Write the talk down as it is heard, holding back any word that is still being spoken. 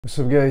What's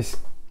up guys,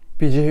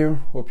 PJ here,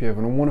 hope you have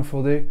a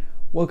wonderful day.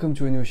 Welcome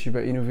to a new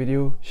Shiba Inu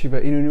video,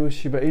 Shiba Inu news,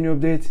 Shiba Inu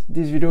update.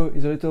 This video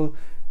is a little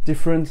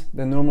different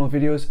than normal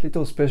videos,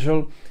 little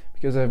special,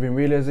 because I've been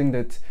realizing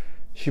that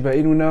Shiba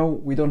Inu now,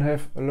 we don't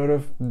have a lot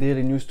of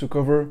daily news to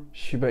cover.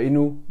 Shiba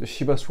Inu, the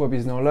Shiba swap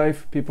is now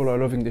live, people are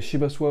loving the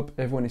Shiba swap,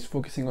 everyone is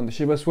focusing on the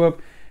Shiba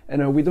swap,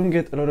 and we don't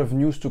get a lot of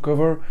news to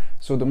cover,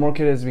 so the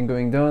market has been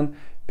going down,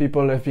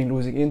 people have been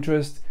losing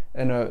interest,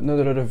 and not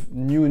a lot of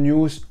new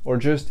news or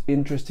just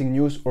interesting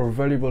news or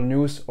valuable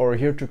news are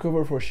here to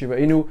cover for Shiba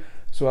Inu.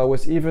 So I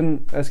was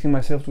even asking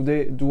myself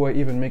today, do I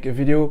even make a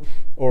video,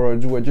 or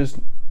do I just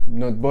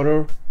not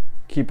bother,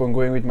 keep on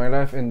going with my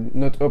life and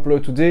not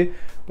upload today?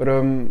 But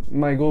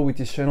my goal with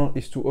this channel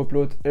is to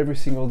upload every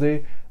single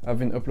day. I've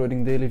been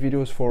uploading daily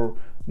videos for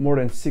more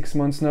than 6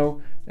 months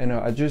now, and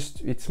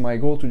it's my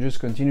goal to just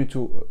continue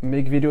to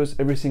make videos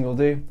every single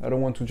day. I don't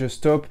want to just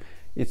stop.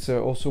 It's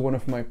also one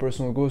of my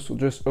personal goals to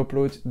just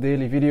upload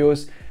daily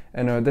videos,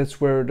 and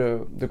that's where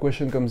the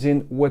question comes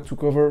in: what to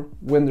cover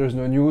when there's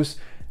no news?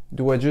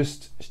 Do I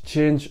just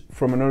change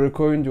from another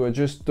coin? Do I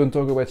just don't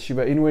talk about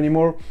Shiba Inu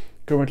anymore?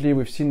 Currently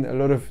we've seen a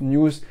lot of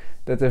news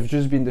that have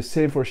just been the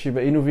same for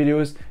Shiba Inu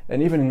videos,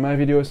 and even in my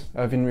videos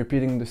I've been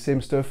repeating the same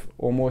stuff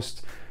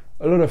almost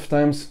a lot of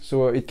times,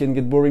 so it can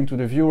get boring to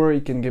the viewer,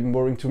 it can get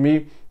boring to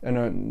me,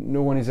 and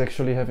no one is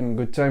actually having a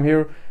good time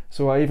here.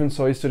 So I even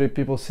saw yesterday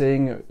people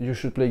saying you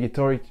should play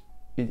guitar,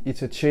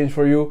 it's a change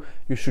for you,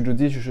 you should do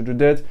this, you should do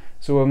that.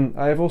 So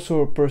I have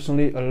also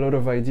personally a lot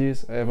of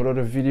ideas, I have a lot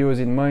of videos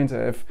in mind. I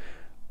have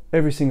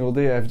every single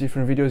day I have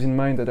different videos in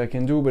mind that I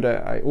can do, but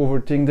I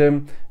overthink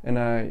them, and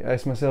I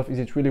ask myself, is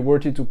it really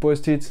worth it to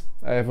post it?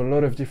 I have a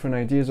lot of different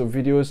ideas of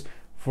videos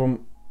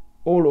from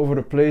all over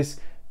the place: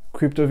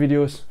 crypto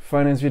videos,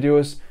 finance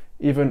videos,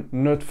 even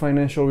not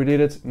financial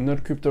related,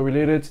 not crypto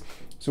related.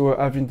 So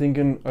I've been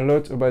thinking a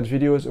lot about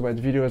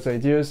videos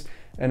ideas,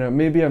 and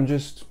maybe I'm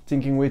just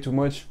thinking way too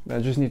much. I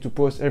just need to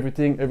post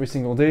everything every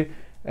single day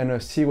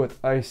and see what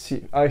I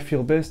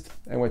feel best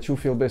and what you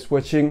feel best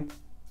watching.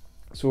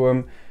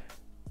 So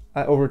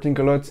I overthink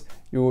a lot.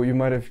 You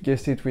might have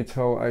guessed it with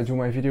how I do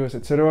my videos,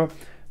 etc.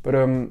 But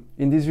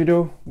in this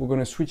video we're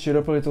gonna switch it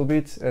up a little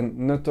bit and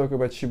not talk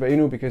about Shiba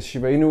Inu, because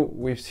Shiba Inu,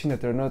 we've seen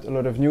that there are not a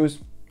lot of news.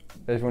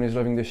 Everyone is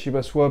loving the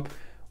Shiba swap,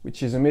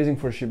 which is amazing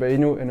for Shiba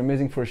Inu and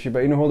amazing for Shiba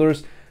Inu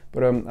holders,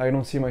 but I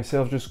don't see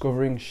myself just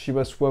covering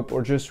Shiba swap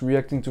or just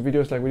reacting to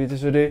videos like we did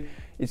yesterday.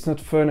 It's not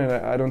fun, and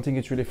I don't think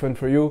it's really fun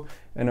for you,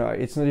 and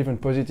it's not even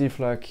positive,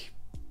 like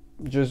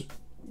just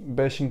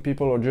bashing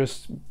people or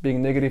just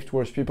being negative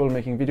towards people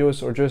making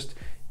videos or just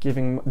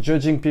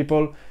judging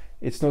people.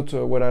 It's not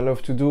what I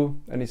love to do,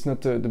 and it's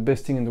not the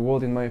best thing in the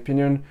world in my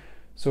opinion.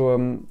 So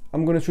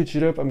I'm gonna switch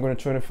it up. I'm gonna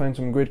try to find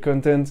some great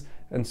content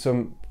and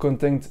some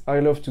content I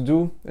love to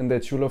do and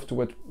that you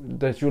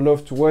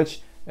love to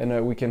watch,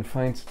 and we can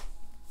find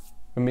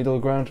a middle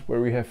ground where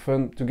we have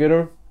fun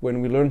together,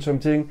 when we learn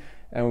something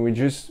and we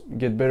just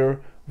get better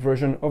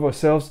version of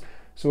ourselves.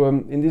 So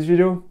in this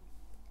video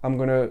I'm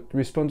gonna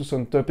respond to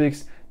some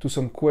topics, to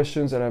some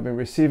questions that I've been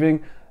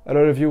receiving. A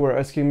lot of you were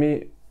asking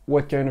me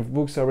what kind of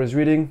books I was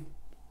reading.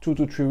 2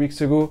 to 3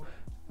 weeks ago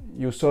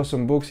you saw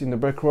some books in the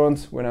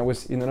background when I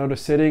was in another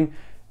setting.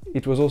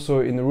 It was also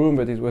in the room,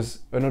 but it was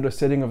another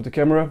setting of the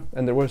camera,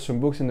 and there were some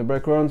books in the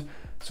background.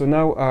 So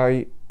now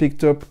I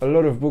picked up a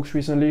lot of books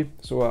recently,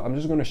 so I'm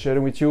just going to share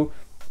them with you,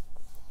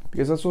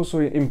 because that's also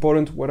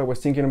important. What I was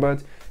thinking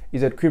about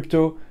is that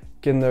crypto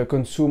can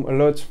consume a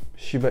lot,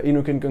 Shiba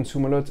Inu can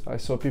consume a lot. I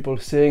saw people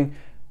saying,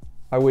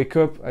 I wake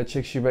up, I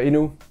check Shiba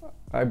Inu,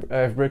 I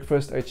have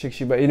breakfast, I check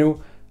Shiba Inu,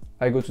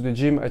 I go to the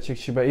gym, I check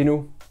Shiba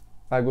Inu,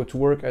 I go to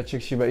work, I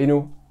check Shiba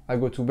Inu, I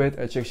go to bed,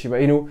 I check Shiba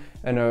Inu,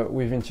 and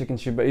we've been checking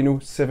Shiba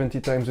Inu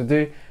 70 times a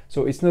day.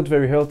 So it's not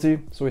very healthy.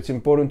 So it's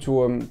important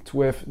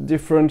to have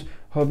different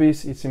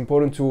hobbies. It's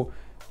important to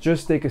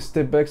just take a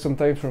step back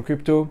sometimes from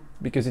crypto,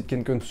 because it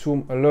can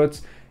consume a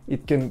lot.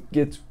 It can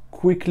get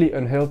quickly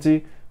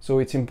unhealthy. So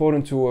it's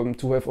important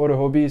to have other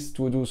hobbies,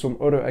 to do some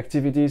other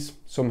activities,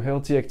 some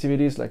healthy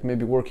activities, like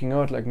maybe working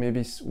out, like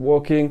maybe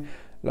walking,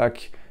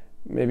 like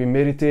maybe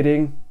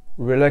meditating,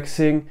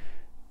 relaxing,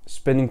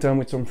 spending time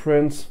with some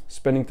friends,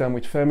 spending time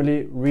with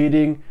family,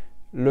 reading,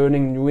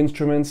 learning new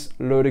instruments,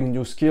 learning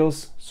new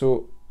skills.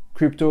 So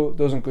crypto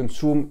doesn't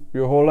consume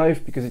your whole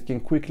life, because it can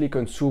quickly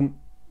consume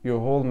your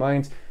whole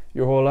mind,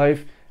 your whole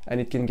life,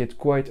 and it can get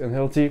quite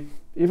unhealthy.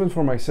 Even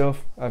for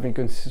myself, I've been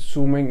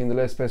consuming in the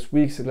last past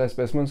weeks, the last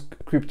past months,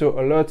 crypto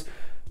a lot.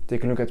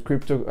 Take a look at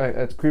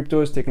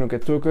cryptos, take a look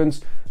at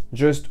tokens,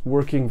 just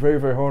working very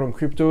hard on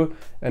crypto,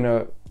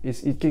 and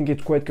it can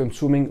get quite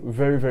consuming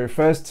very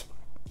fast.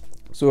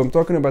 So I'm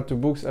talking about the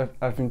books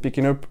I've been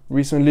picking up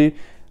recently.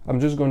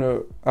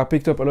 I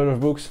picked up a lot of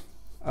books.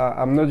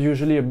 I'm not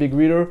usually a big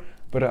reader,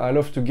 but I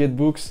love to get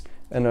books,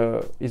 and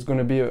it's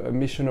gonna be a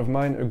mission of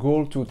mine, a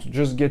goal to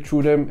just get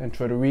through them and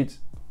try to read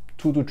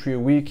 2 to 3 a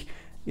week.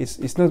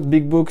 It's not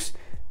big books.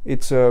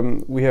 It's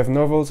we have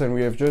novels, and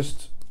we have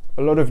just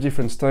a lot of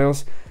different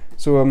styles.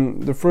 So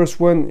the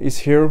first one is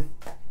here.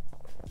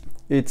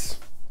 It's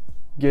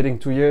Getting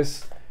to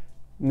Yes,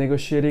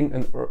 negotiating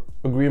an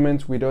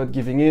agreement without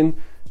giving in.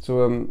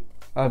 So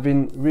I've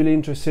been really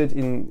interested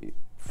in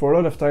for a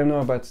lot of time now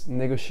about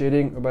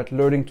negotiating, about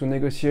learning to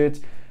negotiate.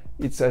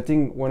 It's, I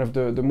think, one of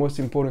the most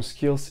important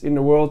skills in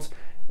the world,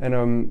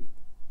 and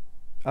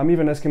I'm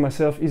even asking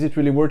myself, is it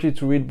really worth it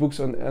to read books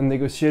on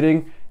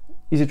negotiating?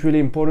 Is it really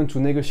important to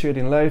negotiate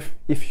in life?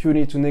 If you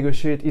need to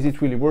negotiate, is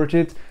it really worth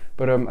it?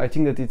 But I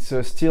think that it's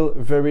still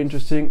very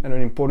interesting and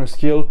an important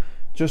skill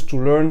just to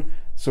learn.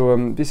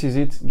 So this is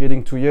it,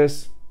 getting to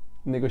yes,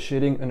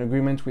 negotiating an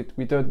agreement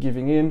without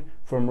giving in,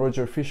 from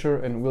Roger Fisher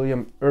and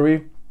William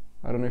Ury.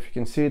 I don't know if you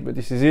can see it, but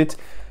this is it.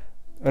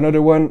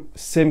 Another one,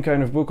 same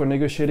kind of book on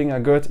negotiating I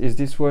got is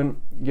this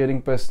one,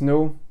 Getting Past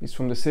No. It's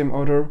from the same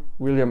author,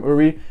 William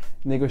Ury,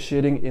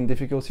 Negotiating in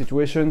Difficult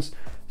Situations.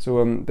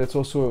 So that's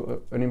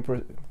also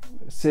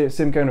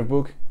same kind of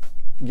book,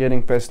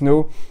 Getting Past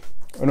No.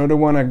 Another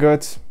one I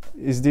got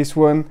is this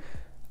one,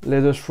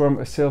 Letters from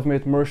a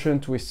Self-Made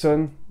Merchant to His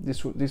Son.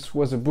 This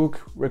was a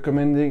book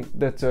recommending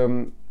that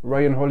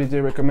Ryan Holiday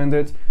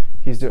recommended.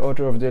 He's the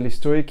author of Daily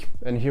Stoic,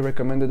 and he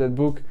recommended that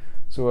book.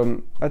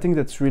 So I think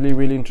that's really,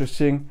 really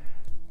interesting.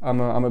 I'm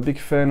a big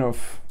fan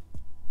of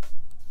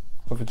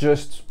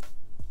just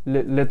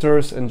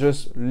letters and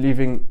just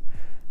leaving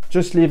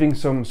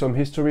some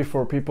history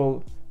for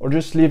people, or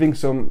just leaving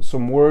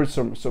some words,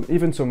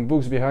 even some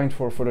books behind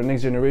for the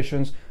next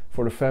generations,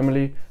 for the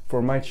family,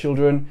 for my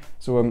children.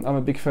 So I'm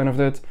a big fan of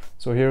that.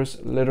 So here's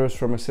Letters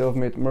from a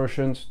Self-Made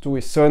Merchant to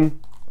His Son.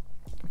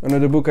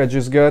 Another book I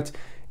just got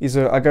is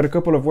I got a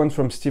couple of ones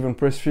from Steven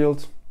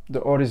Pressfield,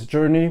 The Artist's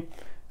Journey.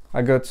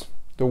 I got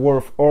The War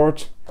of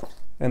Art,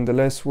 and the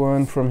last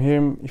one from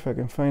him, if I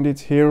can find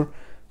it here,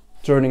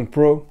 Turning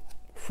Pro,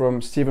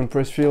 from Steven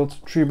Pressfield.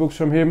 3 books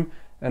from him,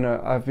 and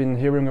I've been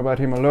hearing about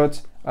him a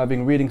lot. I've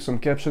been reading some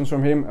captions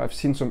from him, I've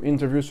seen some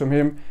interviews from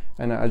him,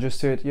 and I just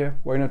said, yeah,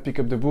 why not pick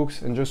up the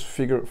books and just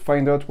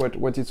find out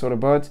what it's all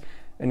about,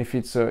 and if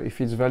it's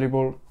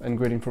valuable and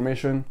great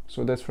information.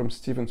 So that's from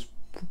Steven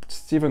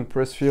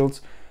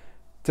Pressfield,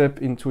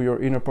 Tap into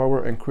Your Inner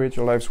Power and Create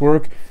Your Life's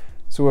Work.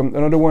 So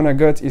another one I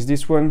got is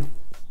this one,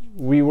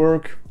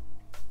 Rework,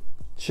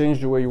 Change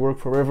the Way You Work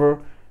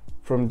Forever,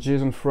 from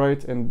Jason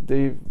Fright and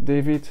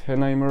David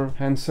Henheimer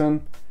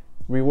Hansen.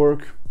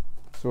 Rework.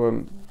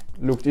 So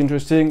looked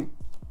interesting.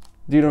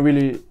 Didn't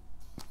really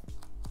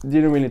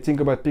think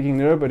about picking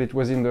it up, but it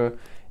was in the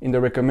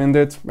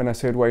recommended, and I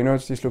said, why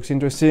not? This looks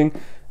interesting.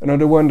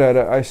 Another one that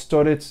I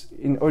started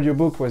in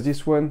audiobook was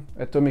this one,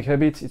 Atomic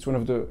Habits. It's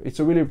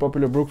a really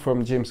popular book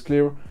from James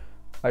Clear.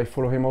 I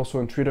follow him also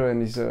on Twitter,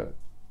 and he's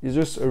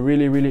just a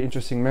really, really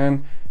interesting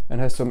man and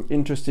has some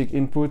interesting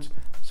input.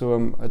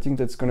 So I think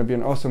that's going to be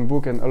an awesome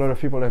book, and a lot of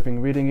people have been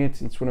reading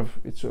it. It's a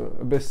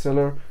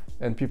bestseller,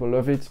 and people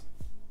love it.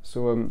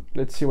 So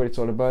let's see what it's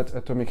all about.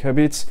 Atomic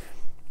Habits,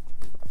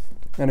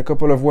 and a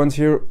couple of ones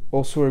here.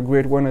 Also a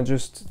great one. I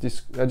just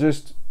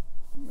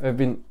have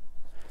been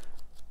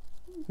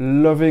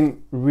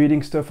loving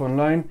reading stuff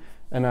online,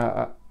 and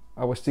I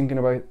was thinking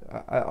about.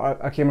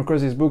 I came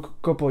across this book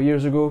a couple of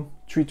years ago,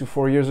 3 to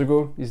 4 years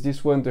ago. Is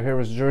this one, The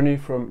Hero's Journey,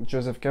 from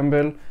Joseph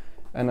Campbell,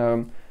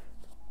 and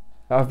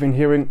I've been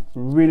hearing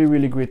really,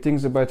 really great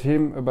things about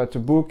him, about the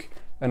book,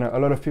 and a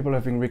lot of people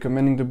have been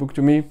recommending the book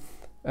to me,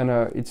 and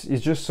it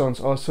just sounds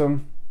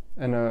awesome.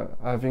 And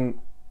I've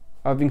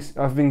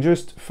been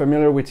just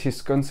familiar with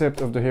his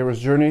concept of the hero's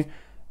journey,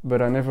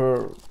 but I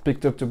never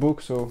picked up the book.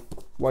 So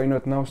why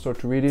not now start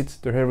to read it,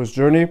 The Hero's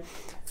Journey?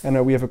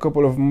 And we have a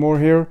couple of more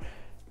here.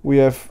 We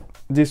have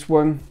this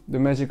one, The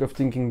Magic of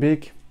Thinking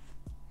Big,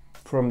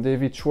 from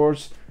David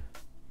Schwartz.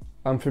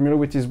 I'm familiar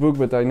with this book,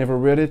 but I never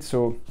read it,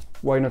 so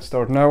why not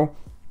start now?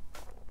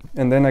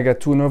 And then I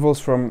got 2 novels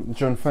from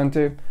John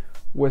Fante,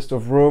 West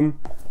of Rome,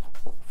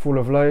 Full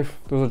of Life.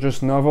 Those are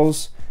just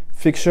novels,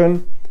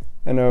 fiction.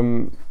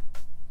 And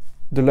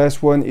the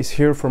last one is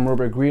here from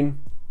Robert Greene,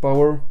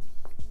 Power,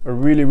 a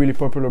really, really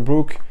popular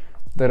book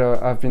that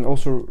I've been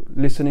also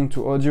listening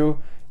to audio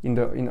in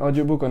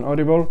audiobook on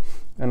Audible,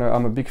 and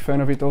I'm a big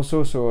fan of it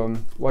also. So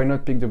why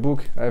not pick the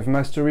book? I have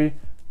Mastery.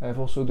 I have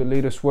also the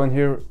latest one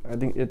here. I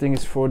think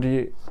it's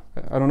 40.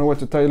 I don't know what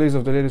the title is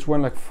of the latest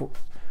one, like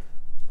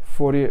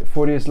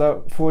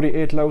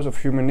 48 Laws of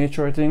Human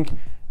Nature, I think.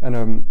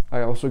 And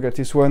I also got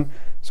this one.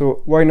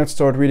 So why not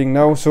start reading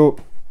now? So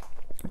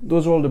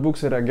those are all the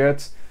books that I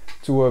get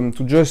to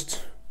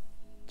just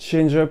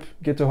change up,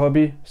 get a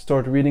hobby,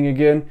 start reading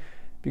again.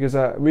 Because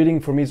reading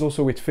for me is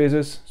also with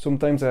phases.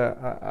 Sometimes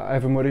I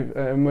have a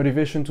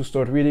motivation to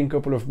start reading a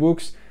couple of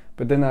books,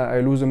 but then I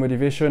lose the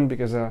motivation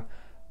because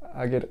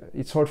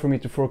it's hard for me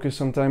to focus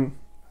sometimes.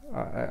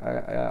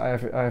 I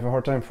have a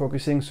hard time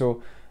focusing,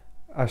 so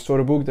I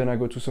start a book, then I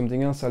go to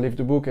something else, I leave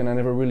the book, and I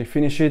never really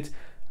finish it.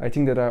 I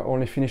think that I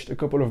only finished a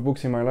couple of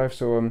books in my life,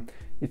 so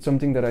it's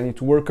something that I need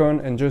to work on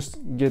and just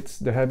get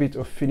the habit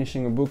of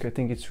finishing a book. I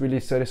think it's really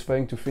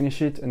satisfying to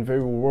finish it and very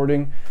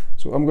rewarding.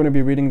 So I'm going to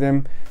be reading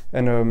them,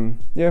 and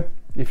yeah,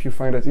 if you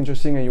find that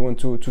interesting and you want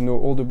to know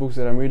all the books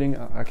that I'm reading,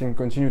 I can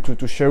continue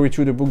to share with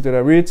you the book that I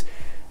read.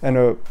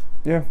 And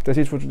yeah, that's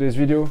it for today's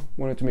video.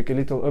 Wanted to make a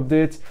little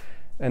update,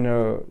 and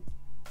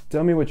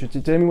tell me what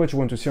you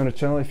want to see on the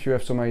channel, if you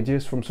have some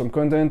ideas from some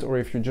content, or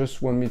if you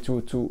just want me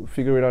to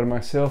figure it out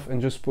myself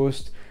and just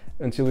post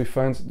until we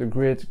find the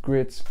great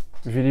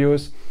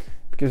videos,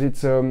 because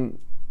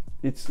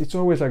it's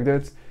always like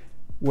that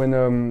when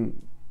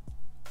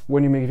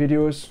you make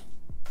videos.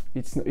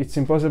 It's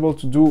impossible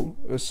to do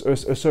a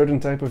certain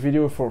type of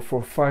video for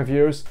 5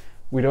 years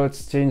without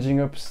changing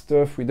up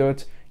stuff,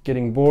 without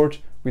getting bored,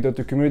 without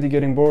the community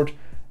getting bored.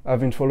 I've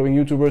been following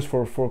YouTubers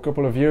for a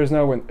couple of years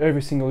now, when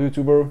every single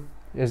YouTuber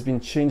has been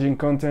changing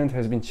content,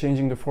 has been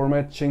changing the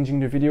format, changing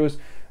the videos.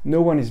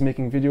 No one is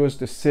making videos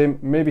the same.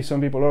 Maybe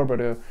some people are,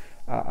 but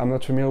I'm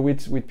not familiar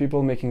with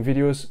people making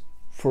videos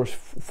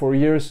for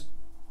years,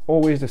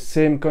 always the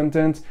same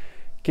content.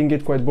 Can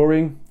get quite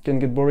boring, can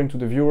get boring to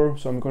the viewer.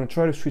 So I'm going to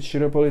try to switch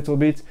it up a little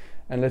bit,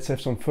 and let's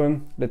have some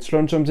fun. Let's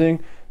learn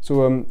something.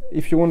 So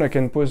if you want, I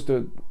can post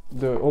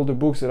all the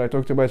books that I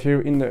talked about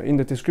here in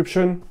the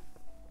description,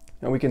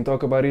 and we can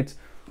talk about it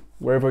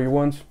wherever you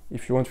want.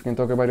 If you want, we can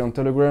talk about it on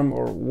Telegram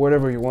or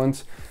whatever you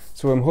want.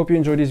 So I hope you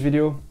enjoyed this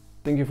video.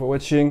 Thank you for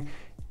watching.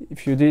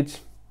 If you did,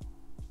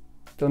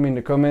 tell me in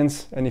the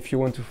comments, and if you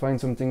want to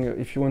find something,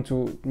 if you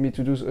want me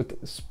to do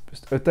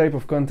a type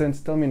of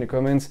content, tell me in the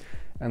comments,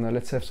 and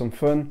let's have some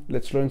fun,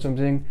 let's learn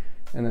something,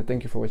 and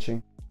thank you for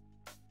watching.